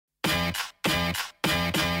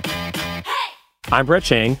I'm Brett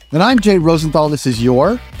Chang. And I'm Jay Rosenthal. This is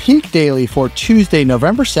your Peak Daily for Tuesday,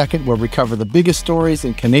 November 2nd, where we cover the biggest stories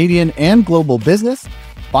in Canadian and global business,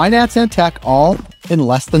 finance, and tech, all in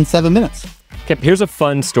less than 7 minutes. Okay, here's a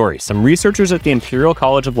fun story. Some researchers at the Imperial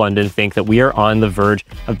College of London think that we are on the verge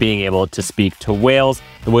of being able to speak to whales.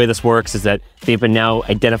 The way this works is that they've been now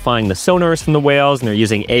identifying the sonars from the whales, and they're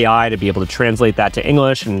using AI to be able to translate that to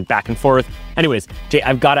English and back and forth. Anyways, Jay,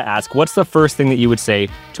 I've got to ask, what's the first thing that you would say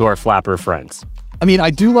to our flapper friends? I mean,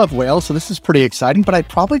 I do love whales, so this is pretty exciting, but I'd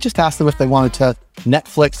probably just ask them if they wanted to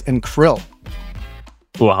Netflix and krill.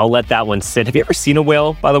 Well, I'll let that one sit. Have you ever seen a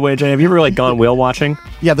whale, by the way, Jay? Have you ever gone whale watching?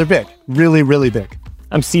 Yeah, they're big. Really, really big.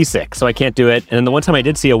 I'm seasick, so I can't do it. And then the one time I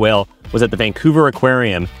did see a whale was at the Vancouver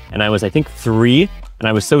Aquarium, and I was, I think, 3, and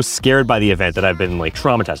I was so scared by the event that I've been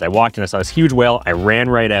traumatized. I walked and I saw this huge whale. I ran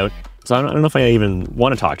right out. So I don't know if I even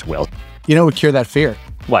want to talk to whales. You know what would cure that fear?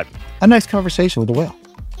 What? A nice conversation with a whale.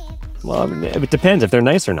 Well, it depends if they're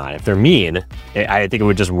nice or not. If they're mean, I think it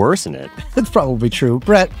would just worsen it. That's probably true.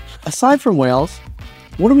 Brett, aside from whales,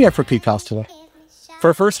 what do we have for Peak Pals today? For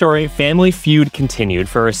our first story, Family Feud continued.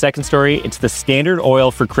 For our second story, it's the Standard Oil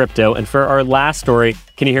for crypto. And for our last story,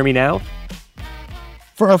 can you hear me now?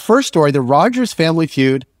 For our first story, the Rogers family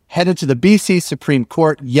feud headed to the BC Supreme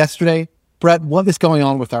Court yesterday. Brett, what is going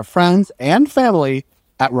on with our friends and family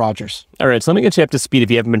at Rogers? All right, so let me get you up to speed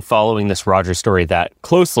if you haven't been following this Rogers story that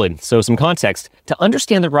closely. So some context. To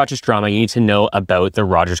understand the Rogers drama, you need to know about the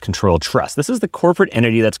Rogers Control Trust. This is the corporate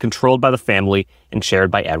entity that's controlled by the family and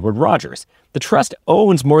chaired by Edward Rogers. The trust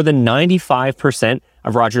owns more than 95%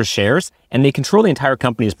 of Rogers shares, and they control the entire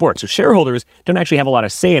company's board. So shareholders don't actually have a lot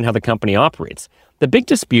of say in how the company operates. The big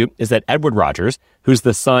dispute is that Edward Rogers, who's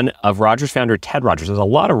the son of Rogers founder Ted Rogers, there's a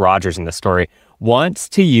lot of Rogers in this story, wants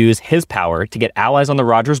to use his power to get allies on the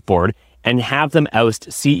Rogers board and have them oust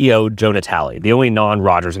CEO Joe Natale, the only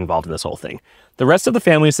non-Rogers involved in this whole thing. The rest of the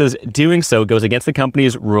family says doing so goes against the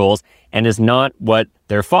company's rules and is not what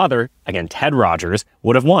their father, again, Ted Rogers,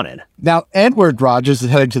 would have wanted. Now, Edward Rogers is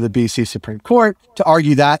heading to the BC Supreme Court to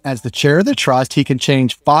argue that as the chair of the trust, he can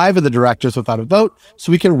change 5 of the directors without a vote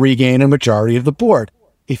so he can regain a majority of the board.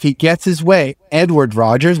 If he gets his way, Edward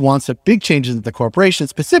Rogers wants a big changes in the corporation.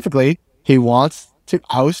 Specifically, he wants to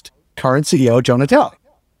oust current CEO Joe Natale.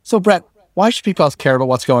 So, Brett, why should people else care about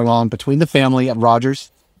what's going on between the family and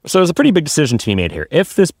Rogers? So there's a pretty big decision to be made here.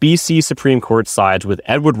 If this BC Supreme Court sides with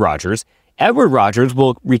Edward Rogers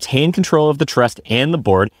will retain control of the trust and the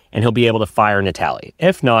board, and he'll be able to fire Natale.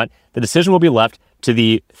 If not, the decision will be left to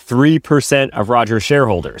the 3% of Rogers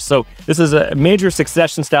shareholders. So this is a major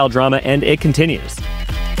succession-style drama, and it continues.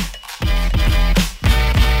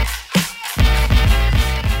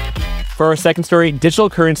 For our second story, Digital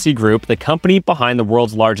Currency Group, the company behind the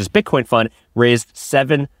world's largest Bitcoin fund, raised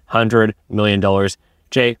 $700 million.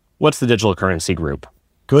 Jay, what's the Digital Currency Group?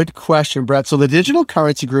 Good question, Brett. So the Digital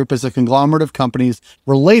Currency Group is a conglomerate of companies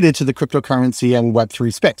related to the cryptocurrency and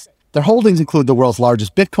Web3 space. Their holdings include the world's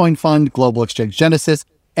largest Bitcoin fund, global exchange Genesis,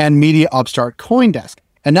 and media upstart CoinDesk.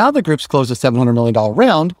 And now the group's closed a $700 million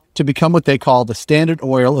round to become what they call the Standard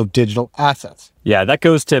Oil of digital assets. Yeah, that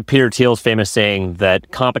goes to Peter Thiel's famous saying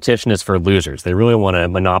that competition is for losers. They really want to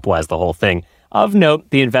monopolize the whole thing. Of note,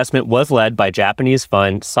 the investment was led by Japanese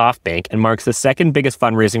fund SoftBank and marks the second biggest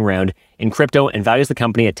fundraising round in crypto and values the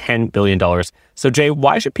company at $10 billion. So Jay,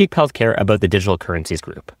 why should Peak Pals care about the Digital Currencies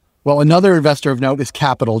Group? Well, another investor of note is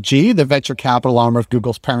Capital G, the venture capital arm of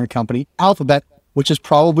Google's parent company, Alphabet, which is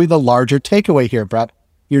probably the larger takeaway here, Brett.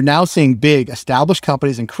 You're now seeing big, established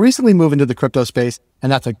companies increasingly move into the crypto space, and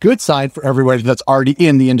that's a good sign for everybody that's already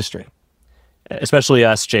in the industry. Especially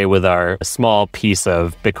us, Jay, with our small piece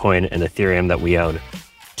of Bitcoin and Ethereum that we own.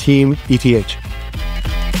 Team ETH.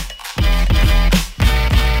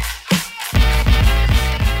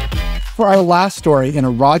 For our last story, in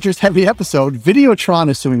a Rogers-heavy episode, Videotron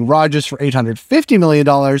is suing Rogers for $850 million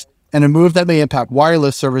and a move that may impact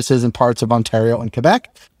wireless services in parts of Ontario and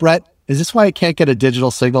Quebec. Brett, is this why I can't get a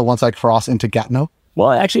digital signal once I cross into Gatineau?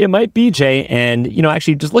 Well, actually, it might be, Jay. And,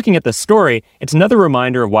 actually, just looking at the story, it's another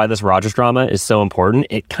reminder of why this Rogers drama is so important.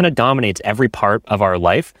 It kind of dominates every part of our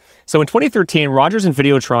life. So in 2013, Rogers and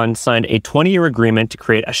Videotron signed a 20-year agreement to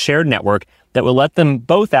create a shared network that would let them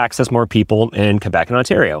both access more people in Quebec and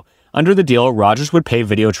Ontario. Under the deal, Rogers would pay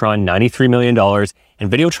Videotron $93 million, and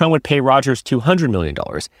Videotron would pay Rogers $200 million.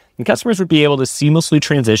 And customers would be able to seamlessly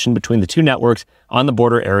transition between the two networks on the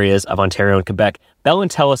border areas of Ontario and Quebec. Bell and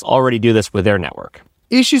Telus already do this with their network.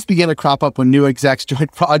 Issues began to crop up when new execs joined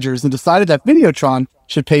Rogers and decided that Videotron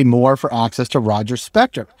should pay more for access to Rogers'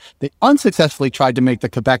 spectrum. They unsuccessfully tried to make the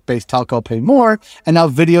Quebec-based telco pay more, and now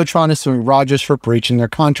Videotron is suing Rogers for breaching their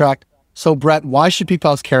contract. So, Brett, why should Peak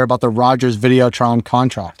Pals care about the Rogers Videotron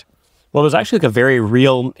contract? Well, there's actually a very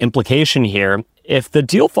real implication here. If the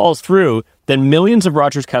deal falls through, then millions of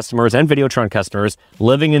Rogers customers and Videotron customers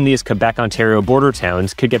living in these Quebec, Ontario border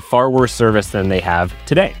towns could get far worse service than they have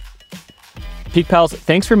today. Peak Pals,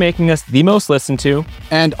 thanks for making us the most listened to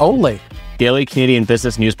and only daily Canadian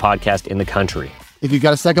business news podcast in the country. If you've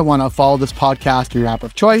got a second one, I'll follow this podcast in your app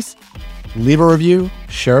of choice. Leave a review,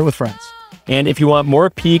 share it with friends. And if you want more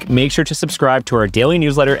Peak, make sure to subscribe to our daily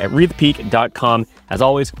newsletter at readthepeak.com. As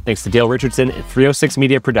always, thanks to Dale Richardson and 306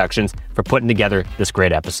 Media Productions for putting together this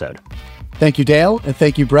great episode. Thank you, Dale, and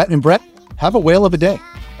thank you, Brett. And Brett, have a whale of a day.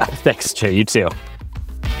 Thanks, Jay. You too.